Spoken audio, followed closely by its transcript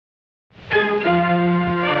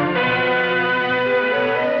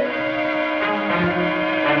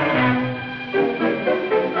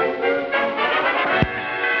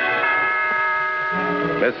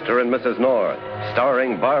Mr. and Mrs. North,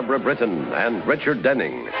 starring Barbara Britton and Richard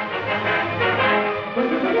Denning.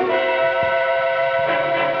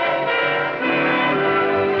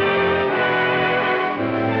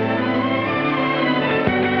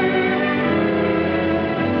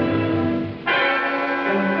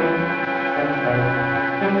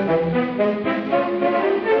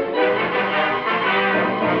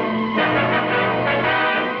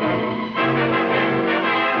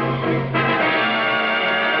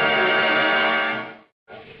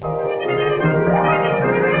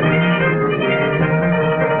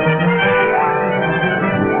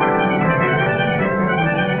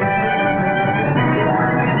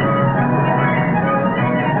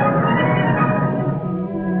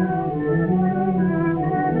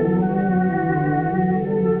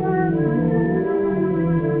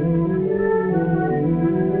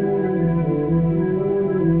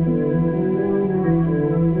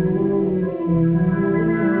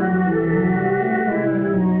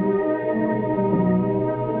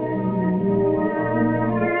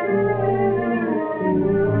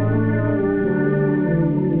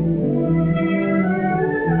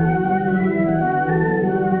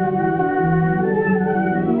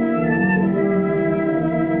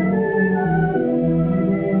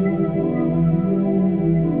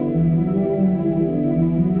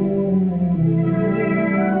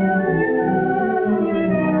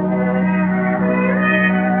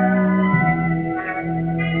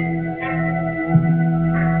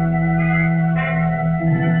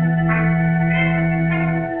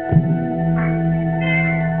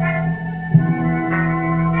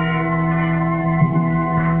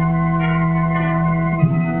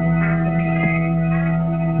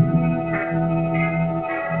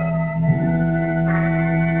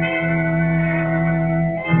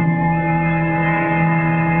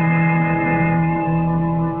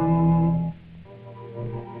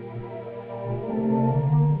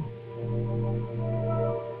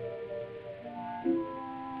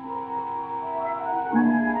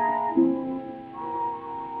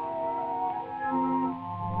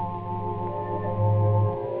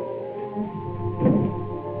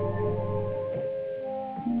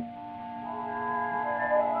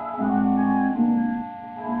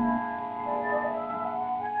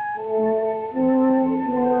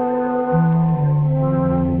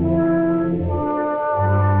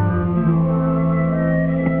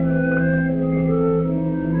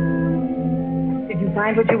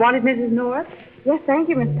 Find what you wanted, Mrs. North? Yes, thank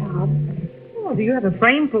you, Miss Todd. Oh, do you have a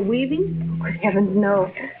frame for weaving? Oh, good heavens, no.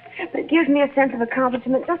 But it gives me a sense of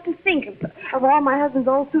accomplishment just to think of all my husband's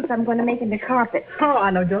old suits I'm going to make into carpet. Oh, I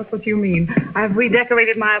know just what you mean. I've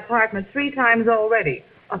redecorated my apartment 3 times already.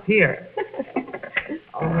 Up here.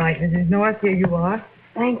 All right, Mrs. North, here you are.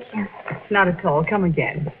 Thank you. Not at all. Come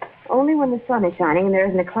again. Only when the sun is shining and there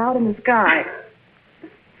isn't a cloud in the sky.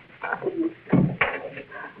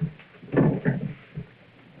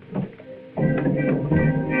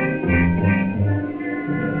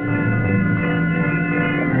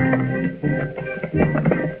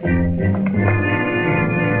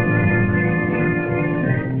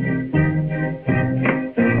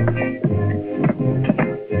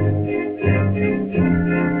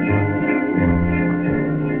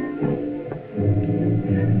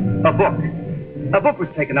 A book was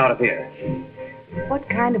taken out of here. What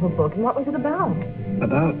kind of a book, and what was it about?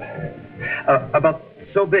 About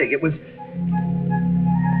so big. It was...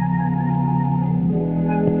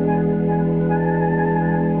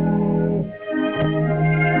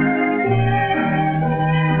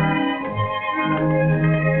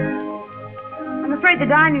 I'm afraid the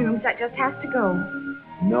dining room set just has to go.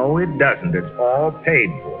 No, it doesn't. It's all paid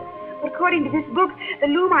for. But according to this book, the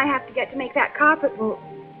loom I have to get to make that carpet will...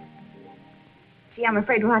 Gee, I'm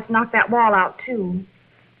afraid we'll have to knock that wall out, too.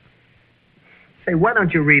 Say, why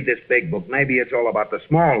don't you read this big book? Maybe it's all about the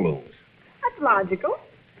small looms. That's logical.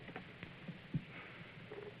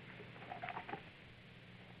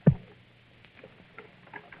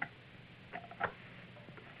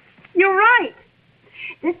 You're right.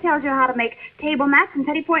 This tells you how to make table mats and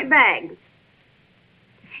pettipoint bags.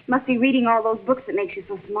 You must be reading all those books that makes you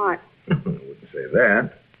so smart. I wouldn't say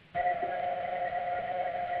that.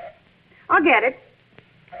 I'll get it.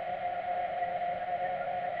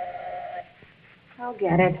 I'll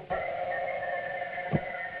get it.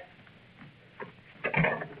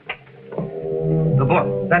 The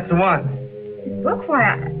book. That's the one. This book?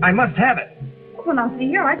 Why, I must have it. Well, now, see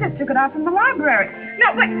here. I just took it out from the library.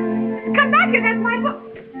 No, wait. Come back here. That's my book.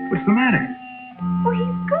 What's the matter? Oh,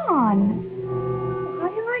 he's gone. How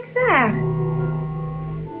do you like that?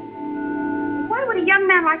 Why would a young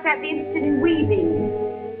man like that be interested in weaving?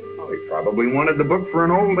 Well, he Probably wanted the book for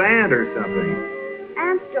an old aunt or something.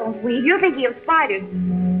 Ants don't weave. You're thinking of spiders.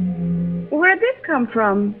 Where'd this come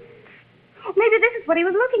from? Maybe this is what he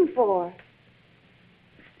was looking for.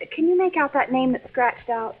 Can you make out that name that's scratched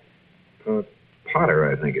out?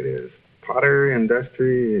 Potter, I think it is. Potter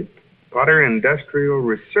Industrial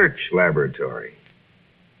Research Laboratory.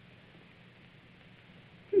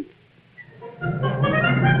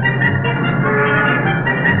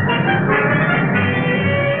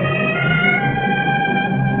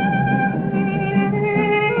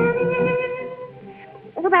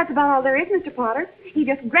 Well, that's about all there is, Mr. Potter. He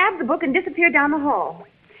just grabbed the book and disappeared down the hall.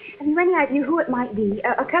 Have you any idea who it might be?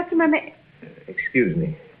 A customer may... Excuse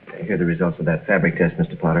me. Here are the results of that fabric test,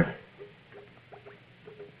 Mr. Potter.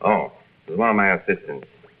 Oh, this is one of my assistants,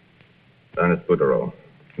 Ernest Boudreau,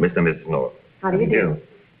 Mr. and Mrs. North. How do you do?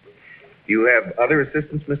 Do you have other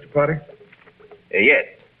assistants, Mr. Potter? Yes.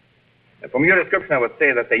 From your description, I would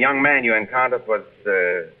say that the young man you encountered was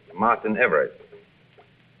Martin Everett.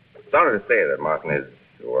 Sorry to say that Martin is,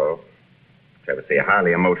 well, shall we say,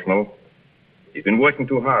 highly emotional. He's been working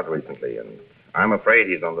too hard recently, and I'm afraid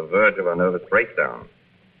he's on the verge of a nervous breakdown.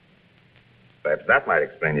 Perhaps that might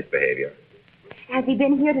explain his behavior. Has he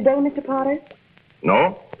been here today, Mr. Potter?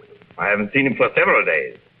 No, I haven't seen him for several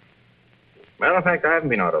days. Matter of fact, I haven't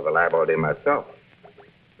been out of the lab all day myself.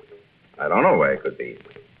 I don't know where he could be.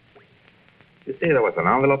 You say there was an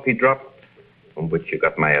envelope he dropped from which you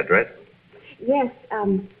got my address? Yes,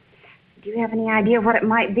 do you have any idea what it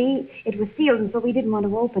might be? It was sealed, and so we didn't want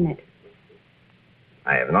to open it.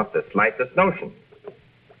 I have not the slightest notion.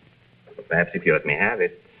 But perhaps if you let me have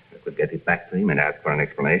it, I could get it back to him and ask for an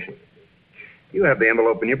explanation. You have the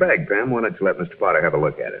envelope in your bag, Pam. Why don't you let Mr. Potter have a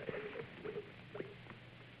look at it?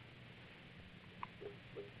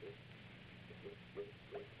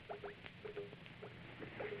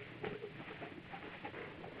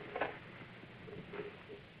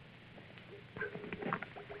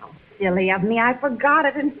 Silly of me, I forgot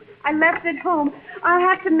it, and I left it home. I'll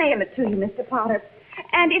have to mail it to you, Mr. Potter.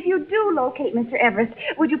 And if you do locate Mr. Everest,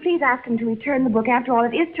 would you please ask him to return the book? After all,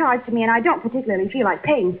 it is charged to me, and I don't particularly feel like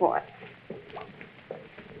paying for it.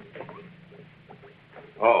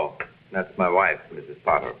 Oh, that's my wife, Mrs.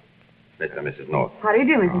 Potter. Mr. and Mrs. North. How do you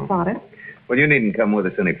do, Mrs. Potter? Well, you needn't come with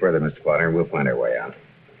us any further, Mr. Potter. We'll find our way out.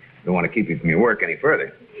 Don't want to keep you from your work any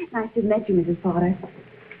further. Nice to have met you, Mrs. Potter.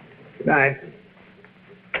 Good night.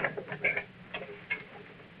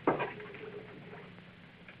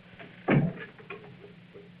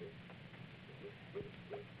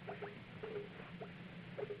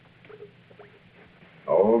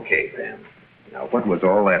 Okay, Pam. Now, what was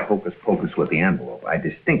all that hocus-pocus with the envelope? I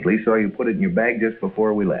distinctly saw you put it in your bag just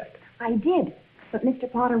before we left. I did, but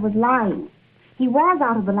Mr. Potter was lying. He was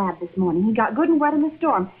out of the lab this morning. He got good and wet in the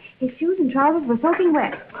storm. His shoes and trousers were soaking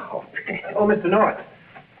wet. Oh, Pam. Oh, Mr. North.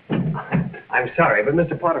 I'm sorry, but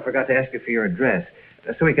Mr. Potter forgot to ask you for your address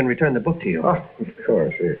so he can return the book to you. Oh, of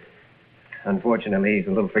course, yes. Unfortunately, he's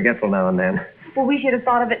a little forgetful now and then. Well, we should have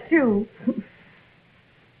thought of it, too.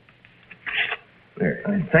 There.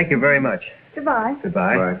 Thank you very much. Goodbye.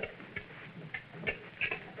 Goodbye. Bye.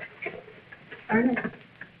 Ernest.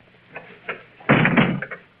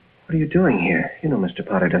 What are you doing here? You know Mr.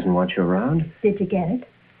 Potter doesn't want you around. Did you get it?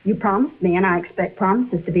 You promised me, and I expect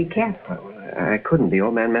promises to be kept. I couldn't. The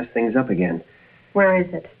old man messed things up again. Where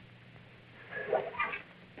is it?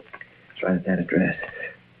 It's right at that address.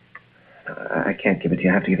 I can't give it to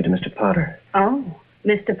you. I have to give it to Mr. Potter. Oh,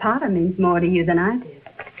 Mr. Potter means more to you than I did.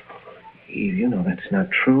 Eve, you know that's not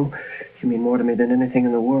true. You mean more to me than anything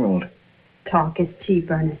in the world. Talk is cheap,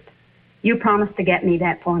 Ernest. You promised to get me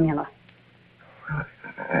that formula. Well,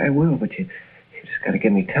 I will, but you just got to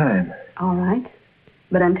give me time. All right.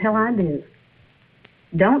 But until I do,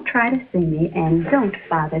 don't try to see me and don't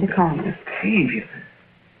bother to call me. Eve,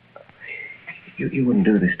 you wouldn't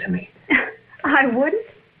do this to me. I wouldn't.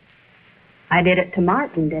 I did it to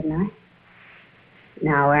Martin, didn't I?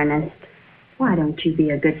 Now, Ernest, why don't you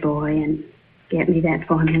be a good boy and get me that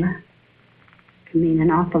formula? It can mean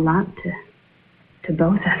an awful lot to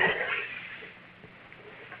both of us.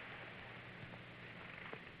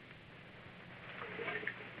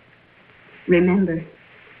 Remember,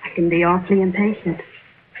 I can be awfully impatient.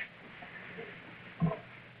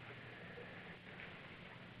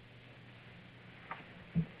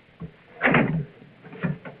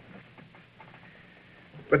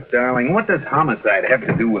 But, darling, what does homicide have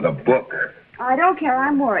to do with a book? I don't care.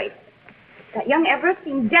 I'm worried. That young Everett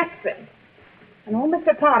seems desperate. And old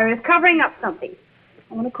Mr. Potter is covering up something.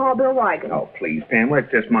 I want to call Bill Wigan. Oh, please, Pam,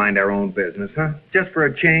 let's just mind our own business, huh? Just for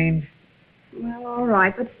a change. Well, all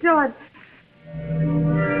right, but still,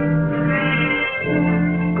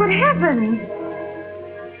 Good heavens!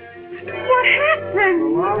 What happened?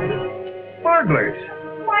 Burglars.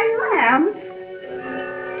 My lamp!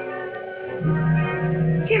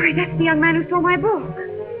 Jerry, that's the young man who stole my book.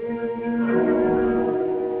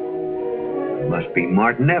 Must be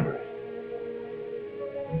Martin Everett.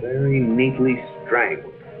 Very neatly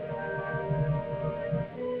strangled.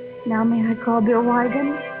 Now may I call Bill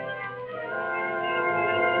Wyden?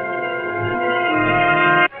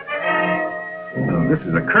 No, this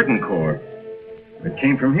is a curtain cord. It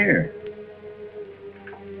came from here.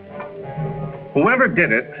 Whoever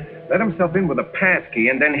did it let himself in with a pass key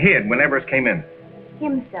and then hid when Everest came in.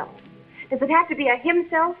 Himself. Does it have to be a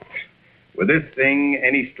himself? With this thing,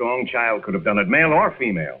 any strong child could have done it, male or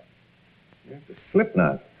female. It's a slip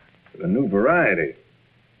knot. It's a new variety.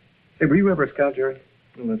 Say, were you ever a scout, Jerry?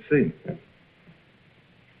 Well, let's see. If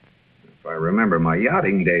I remember my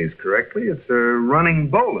yachting days correctly, it's a running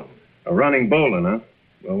bowline. A running bowline, huh?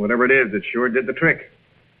 Well, whatever it is, it sure did the trick.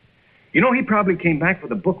 You know, he probably came back for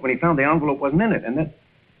the book when he found the envelope wasn't in it, and then...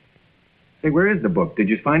 Say, where is the book? Did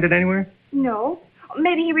you find it anywhere? No.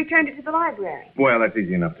 Maybe he returned it to the library. Well, that's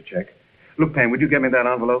easy enough to check. Look, Pam, would you get me that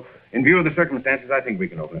envelope? In view of the circumstances, I think we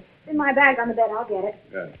can open it. In my bag on the bed. I'll get it.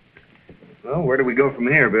 Good. Well, where do we go from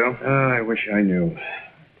here, Bill? I wish I knew.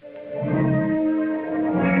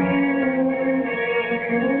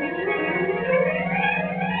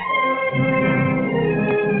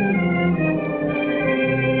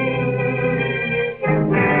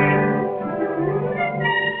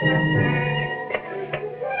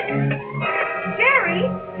 Jerry!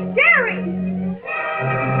 Jerry!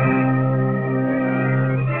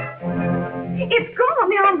 It's gone.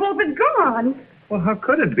 The envelope is gone. Well, how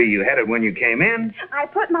could it be? You had it when you came in. I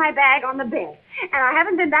put my bag on the bed, and I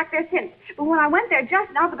haven't been back there since. But when I went there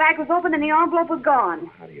just now, the bag was open and the envelope was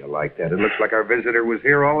gone. How do you like that? It looks like our visitor was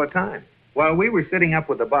here all the time. While we were sitting up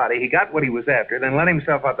with the body, he got what he was after, then let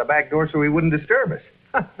himself out the back door so he wouldn't disturb us.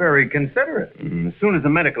 Very considerate. As soon as the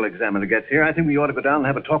medical examiner gets here, I think we ought to go down and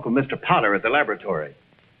have a talk with Mr. Potter at the laboratory.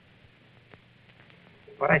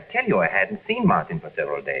 But I tell you, I hadn't seen Martin for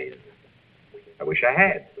several days. I wish I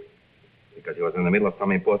had. Because he was in the middle of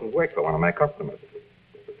some important work for one of my customers.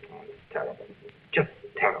 Oh, it's terrible. Just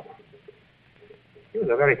terrible. He was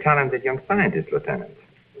a very talented young scientist, Lieutenant.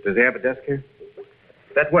 Does he have a desk here?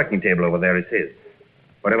 That working table over there is his.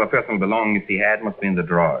 Whatever personal belongings he had must be in the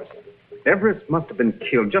drawers. Everest must have been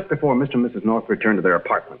killed just before Mr. and Mrs. North returned to their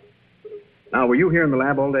apartment. Now, were you here in the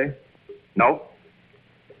lab all day? No.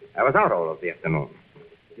 I was out all of the afternoon.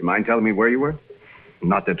 You mind telling me where you were?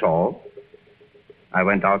 Not at all. I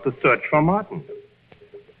went out to search for Martin.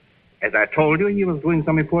 As I told you, he was doing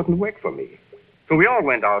some important work for me. So we all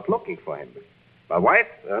went out looking for him. My wife,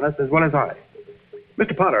 Ernest, as well as I.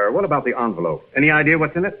 Mr. Potter, what about the envelope? Any idea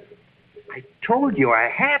what's in it? I told you I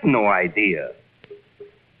had no idea.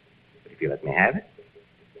 But if you let me have it,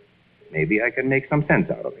 maybe I can make some sense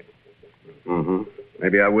out of it. Mm-hmm.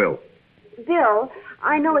 Maybe I will. Bill,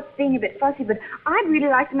 I know it's being a bit fussy, but I'd really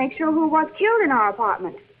like to make sure who was killed in our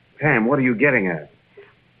apartment. Pam, what are you getting at?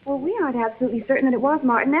 Well, we aren't absolutely certain that it was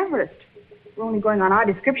Martin Everest. We're only going on our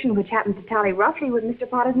description, which happens to tally roughly with Mr.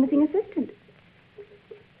 Potter's missing assistant.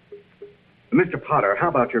 Mr. Potter, how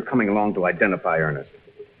about your coming along to identify Ernest?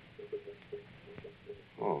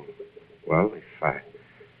 Oh, well, if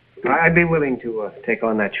I'd be willing to take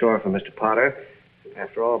on that chore for Mr. Potter.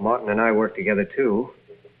 After all, Martin and I work together, too.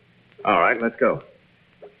 All right, let's go.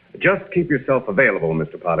 Just keep yourself available,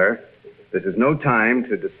 Mr. Potter. This is no time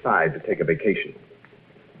to decide to take a vacation.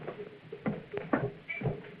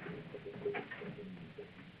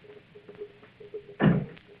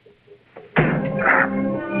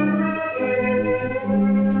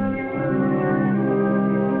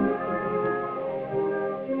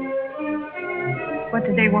 What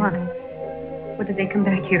did they want? What did they come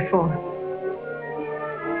back here for?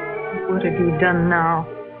 What have you done now?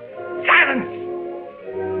 Silence!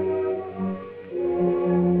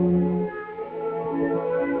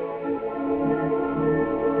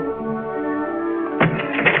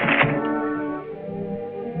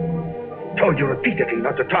 Told you repeatedly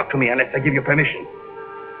not to talk to me unless I give you permission.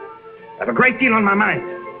 I have a great deal on my mind.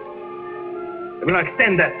 I will not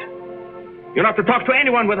extend that. You're not to talk to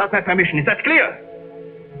anyone without my permission. Is that clear?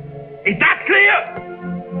 Is that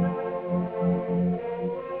clear?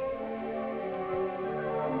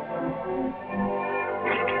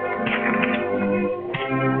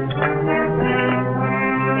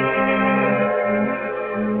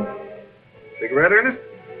 Cigarette, Ernest?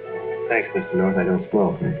 Thanks, Mr. North. I don't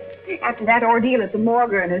smoke. After that ordeal at the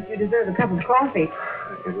morgue, Ernest, you deserve a cup of coffee.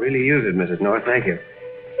 I could really use it, Mrs. North. Thank you.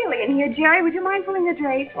 Chilly in here, Jerry. Would you mind pulling the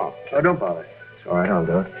drapes? Oh, don't bother. It's all right, I'll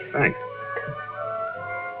do it. Thanks.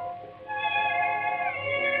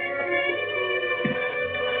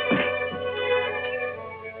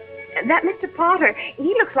 That Mr. Potter,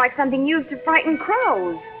 he looks like something used to frighten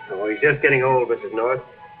crows. Oh, he's just getting old, Mrs. North.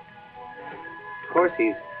 Of course,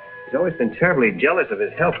 he's always been terribly jealous of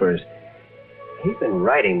his helpers. He's been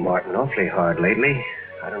riding Martin awfully hard lately.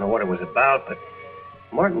 I don't know what it was about, but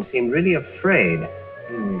Martin seemed really afraid.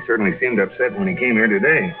 He certainly seemed upset when he came here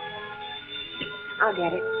today. I'll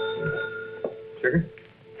get it. Sugar?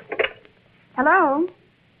 Hello?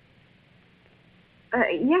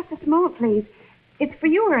 Yes, just a moment, please. It's for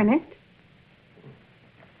you, Ernest.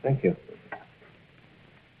 Thank you.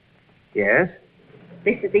 Yes?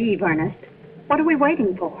 This is Eve, Ernest. What are we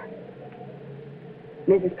waiting for?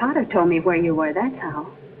 Mrs. Potter told me where you were, that's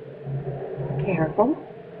how. Careful?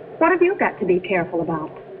 What have you got to be careful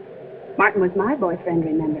about? Martin was my boyfriend,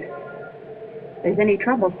 remember? If there's any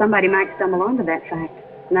trouble, somebody might stumble onto that fact.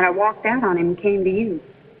 And that I walked out on him and came to you.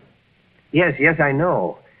 Yes, I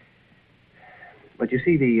know. But you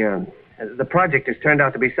see, the project has turned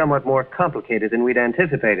out to be somewhat more complicated than we'd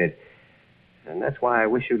anticipated. And that's why I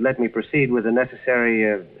wish you'd let me proceed with the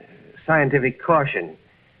necessary scientific caution.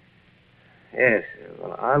 Yes,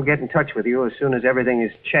 well, I'll get in touch with you as soon as everything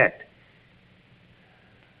is checked.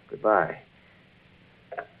 Goodbye.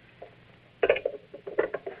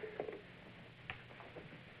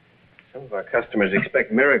 Some of our customers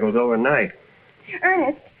expect miracles overnight.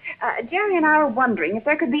 Ernest, Jerry and I were wondering if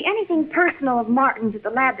there could be anything personal of Martin's at the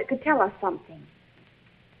lab that could tell us something.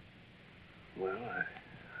 Well,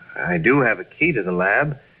 I do have a key to the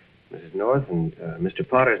lab, Mrs. North, and Mr.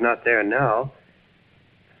 Potter's not there now.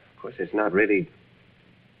 Of course, it's not really...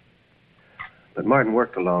 But Martin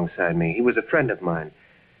worked alongside me. He was a friend of mine.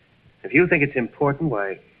 If you think it's important,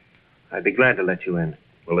 why, I'd be glad to let you in.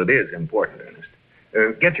 Well, it is important,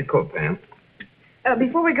 Ernest. Get your coat, Pam.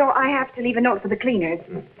 Before we go, I have to leave a note for the cleaners.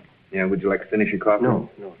 Yeah, would you like to finish your coffee? No,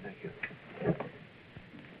 thank you.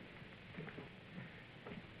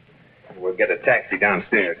 We'll get a taxi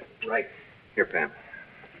downstairs. Right. Here, Pam.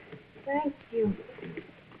 Thank you.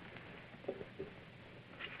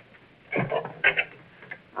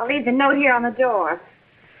 I'll leave the note here on the door.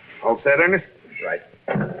 All set, Ernest? Right.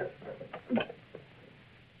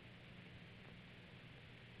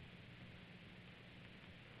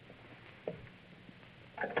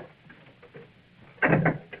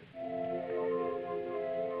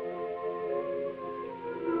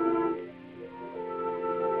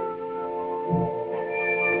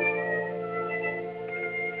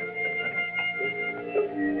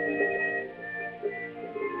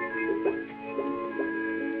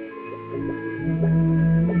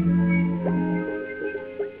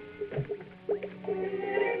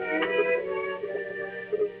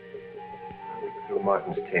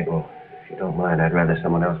 Martin's table. If you don't mind, I'd rather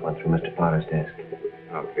someone else went through Mr. Potter's desk.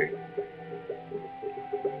 Okay.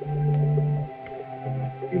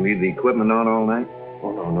 You leave the equipment on all night?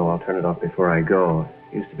 Oh, no, I'll turn it off before I go.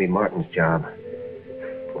 It used to be Martin's job.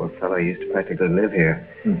 Poor fellow, he used to practically live here.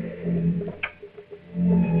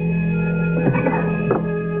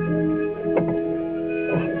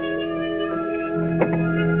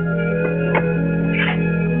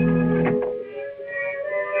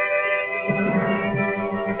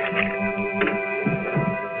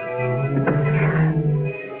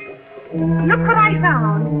 Look what I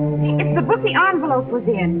found. It's the book the envelope was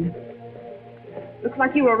in. Looks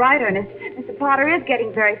like you were right, Ernest. Mr. Potter is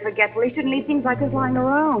getting very forgetful. He shouldn't leave things like this lying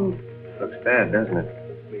around. Looks bad, doesn't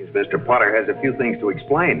it? Means Mr. Potter has a few things to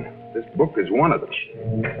explain. This book is one of them.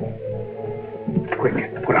 Quick,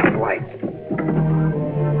 put out the lights.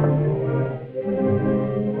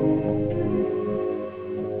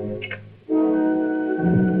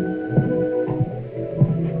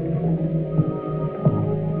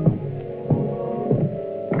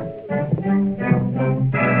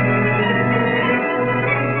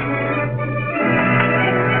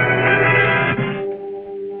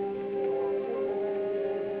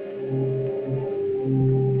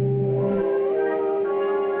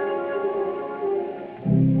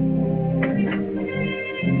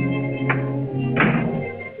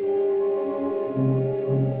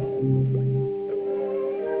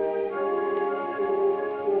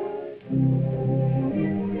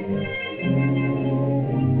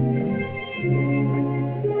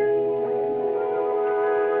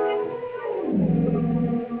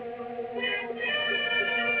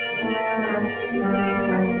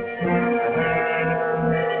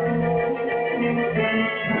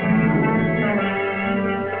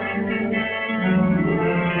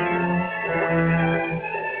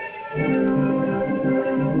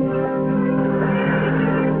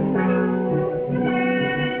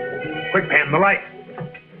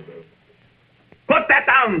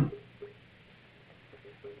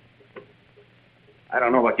 I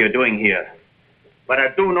don't know what you're doing here. But I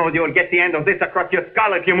do know you'll get the end of this across your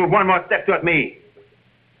skull if you move one more step toward me.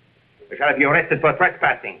 We shall have you arrested for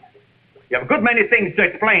trespassing. You have a good many things to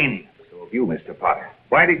explain. So have you, Mr. Potter.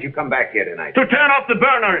 Why did you come back here tonight? To turn off the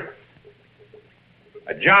burners.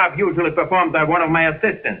 A job usually performed by one of my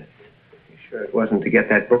assistants. You sure it wasn't to get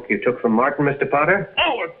that book you took from Martin, Mr. Potter?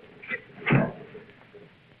 Oh!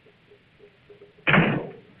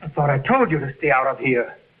 I thought I told you to stay out of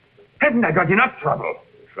here. Haven't I got enough trouble?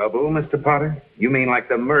 Trouble, Mr. Potter? You mean like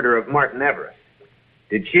the murder of Martin Everest?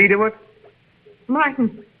 Did she do it?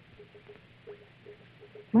 Martin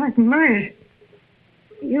murdered.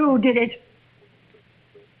 You did it.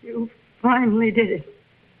 You finally did it.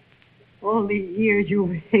 All these years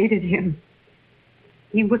you hated him.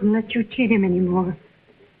 He wouldn't let you cheat him anymore.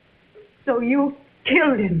 So you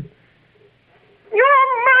killed him. You're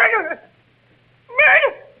murderer!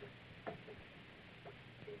 Murder!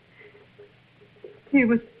 He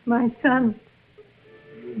was my son.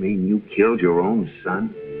 You mean you killed your own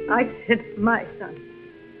son? I said my son,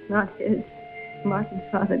 not his. Martin's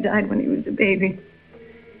father died when he was a baby.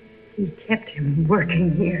 He kept him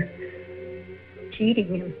working here, cheating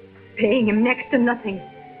him, paying him next to nothing,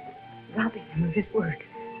 robbing him of his work.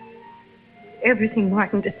 Everything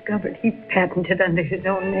Martin discovered, he patented under his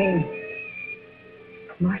own name.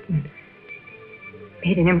 Martin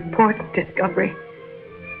made an important discovery.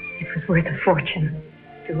 It was worth a fortune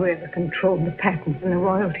to whoever controlled the patents and the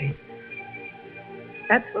royalties.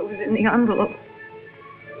 That's what was in the envelope.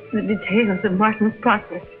 The details of Martin's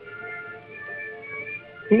process.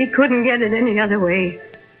 He couldn't get it any other way.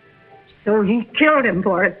 So he killed him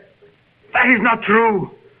for it. That is not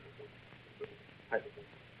true.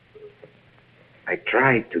 I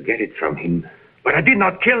tried to get it from him, but I did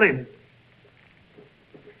not kill him.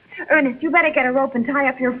 Ernest, you better get a rope and tie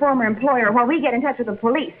up your former employer while we get in touch with the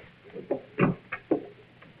police.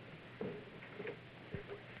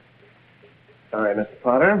 Sorry, Mr.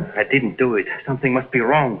 Potter. I didn't do it. Something must be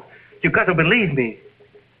wrong. You've got to believe me.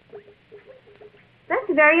 That's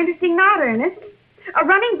a very interesting knot, Ernest. A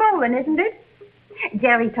running bowline, isn't it?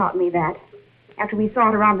 Jerry taught me that. After we saw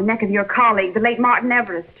it around the neck of your colleague, the late Martin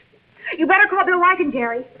Everest. You better call Bill Wyken,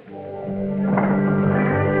 Jerry.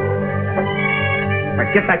 All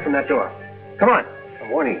right, get back from that door. Come on. I'm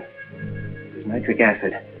warning you. There's nitric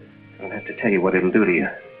acid. I don't have to tell you what it'll do to you.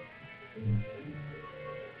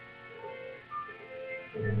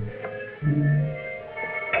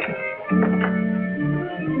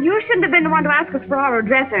 You shouldn't have been the one to ask us for our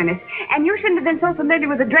address, Ernest. And you shouldn't have been so familiar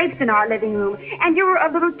with the drapes in our living room. And you were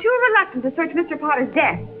a little too reluctant to search Mr. Potter's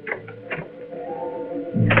desk.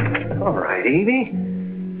 All right, Evie.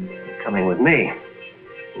 You're coming with me.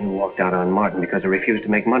 You walked out on Martin because he refused to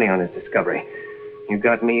make money on his discovery. You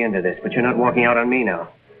got me into this, but you're not walking out on me now.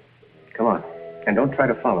 Come on. And don't try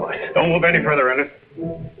to follow us. Don't move any further, Ernest.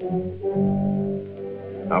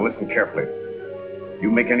 Now listen carefully. You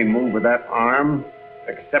make any move with that arm,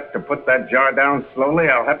 except to put that jar down slowly,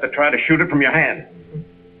 I'll have to try to shoot it from your hand.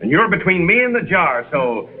 And you're between me and the jar,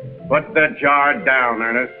 so put the jar down,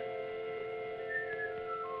 Ernest.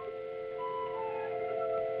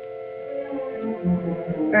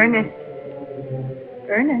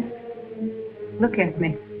 Ernest, look at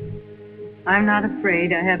me. I'm not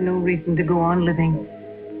afraid. I have no reason to go on living.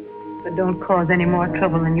 But don't cause any more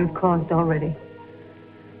trouble than you've caused already.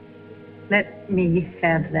 Let me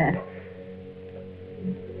have that.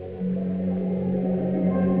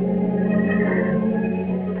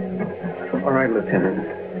 All right, Lieutenant.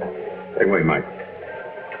 Take away, Mike.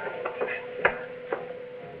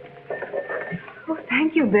 Oh,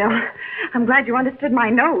 thank you, Bill. I'm glad you understood my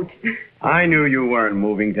note. I knew you weren't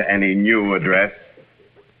moving to any new address.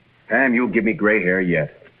 Pam, you'll give me gray hair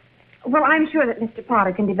yet. Well, I'm sure that Mr.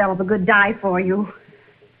 Potter can develop a good dye for you.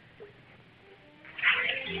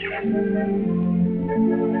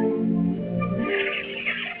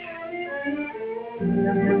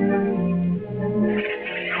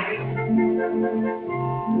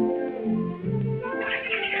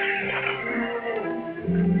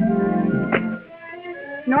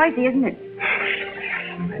 Noisy, isn't it?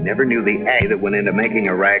 I never knew the A that went into making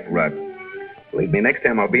a rag rug. Believe me, next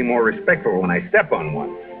time I'll be more respectful when I step on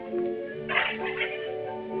one.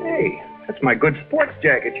 Hey, that's my good sports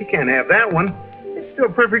jacket. You can't have that one. It's still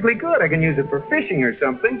perfectly good. I can use it for fishing or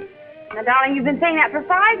something. Now, darling, you've been saying that for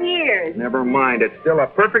 5 years. Never mind. It's still a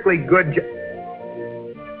perfectly good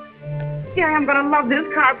Jerry, I'm going to love this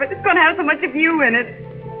carpet. It's going to have so much of you in it.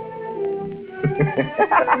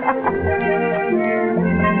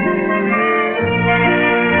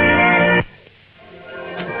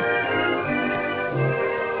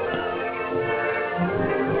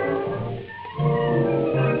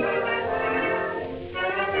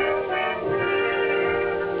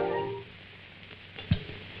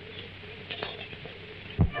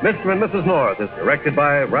 Mr. and Mrs. North is directed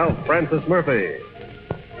by Ralph Francis Murphy.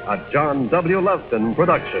 A John W. Loveston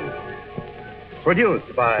production.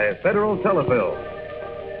 Produced by Federal Telefilm.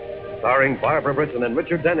 Starring Barbara Britton and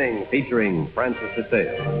Richard Denning, featuring Francis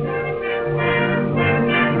DeSale.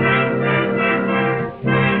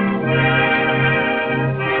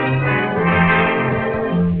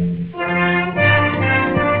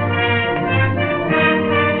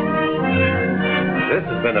 This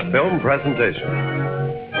has been a film presentation.